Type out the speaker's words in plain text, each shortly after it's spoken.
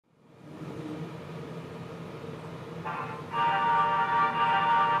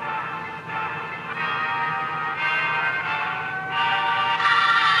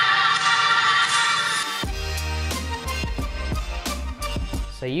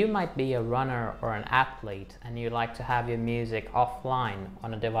So you might be a runner or an athlete and you like to have your music offline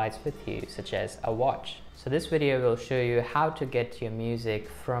on a device with you, such as a watch. So this video will show you how to get your music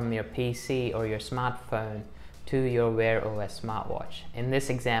from your PC or your smartphone to your WearOS smartwatch. In this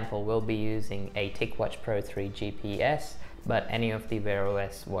example, we'll be using a TicWatch Pro 3 GPS, but any of the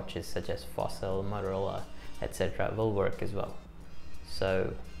WearOS watches such as Fossil, Motorola, etc. will work as well.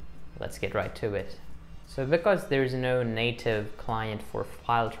 So let's get right to it. So because there is no native client for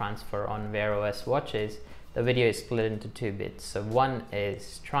file transfer on WearOS watches, the video is split into two bits. So one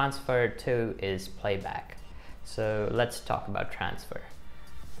is transfer, two is playback. So let's talk about transfer.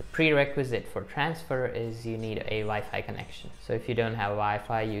 The prerequisite for transfer is you need a Wi-Fi connection. So if you don't have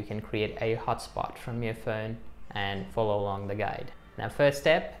Wi-Fi, you can create a hotspot from your phone and follow along the guide. Now, first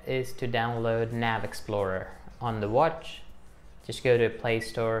step is to download Nav Explorer on the watch. Just go to Play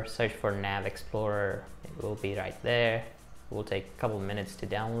Store, search for Nav Explorer. It will be right there. It will take a couple minutes to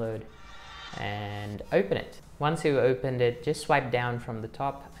download and open it. Once you've opened it, just swipe down from the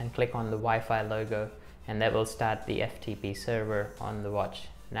top and click on the Wi-Fi logo, and that will start the FTP server on the watch.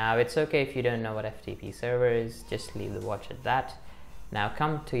 Now, it's okay if you don't know what FTP server is, just leave the watch at that. Now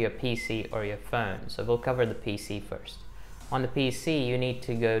come to your PC or your phone. So we'll cover the PC first. On the PC, you need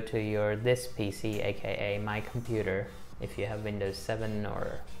to go to your This PC, aka My Computer, if you have Windows 7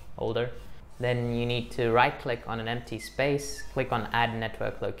 or older. Then you need to right click on an empty space, click on Add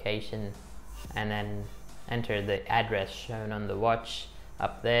Network Location, and then enter the address shown on the watch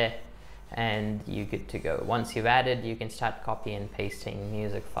up there, and you're good to go. Once you've added, you can start copy and pasting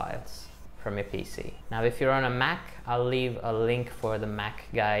music files from your PC. Now, if you're on a Mac, I'll leave a link for the Mac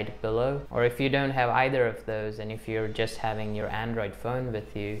guide below. Or if you don't have either of those, and if you're just having your Android phone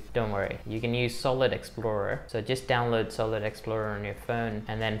with you, don't worry. You can use Solid Explorer. So just download Solid Explorer on your phone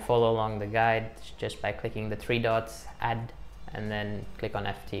and then follow along the guide just by clicking the three dots, add, and then click on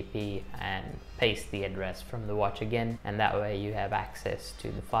FTP and paste the address from the watch again, and that way you have access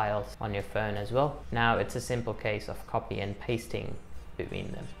to the files on your phone as well. Now, it's a simple case of copy and pasting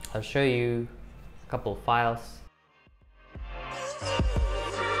between them. I'll show you a couple files.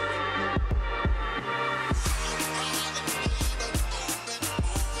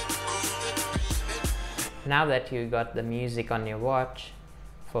 Now that you got the music on your watch,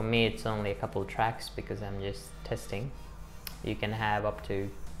 for me it's only a couple tracks because I'm just testing. You can have up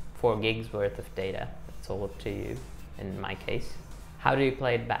to 4 gigs worth of data. It's all up to you in my case. How do you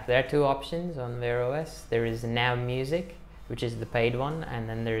play it back? There are two options on WearOS. There is Now Music, which is the paid one, and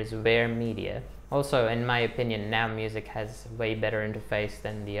then there is WearMedia. Also, in my opinion, Now Music has way better interface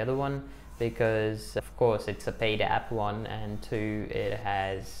than the other one because, of course, it's a paid app, one, and two, it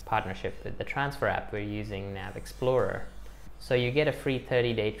has partnership with the transfer app. We're using Nav Explorer. So you get a free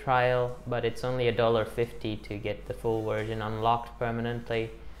 30-day trial, but it's only $1.50 to get the full version unlocked permanently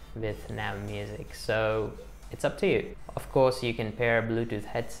with Now Music. So it's up to you. Of course, you can pair a Bluetooth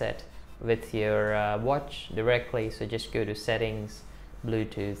headset with your watch directly. So just go to Settings,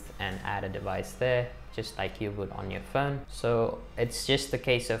 Bluetooth, and add a device there, just like you would on your phone. So it's just a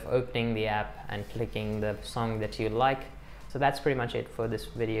case of opening the app and clicking the song that you like. So that's pretty much it for this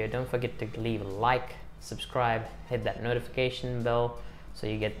video. Don't forget to leave a like, subscribe, hit that notification bell so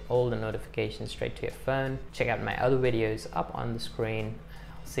you get all the notifications straight to your phone. Check out my other videos up on the screen.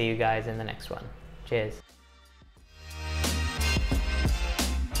 I'll see you guys in the next one. Cheers.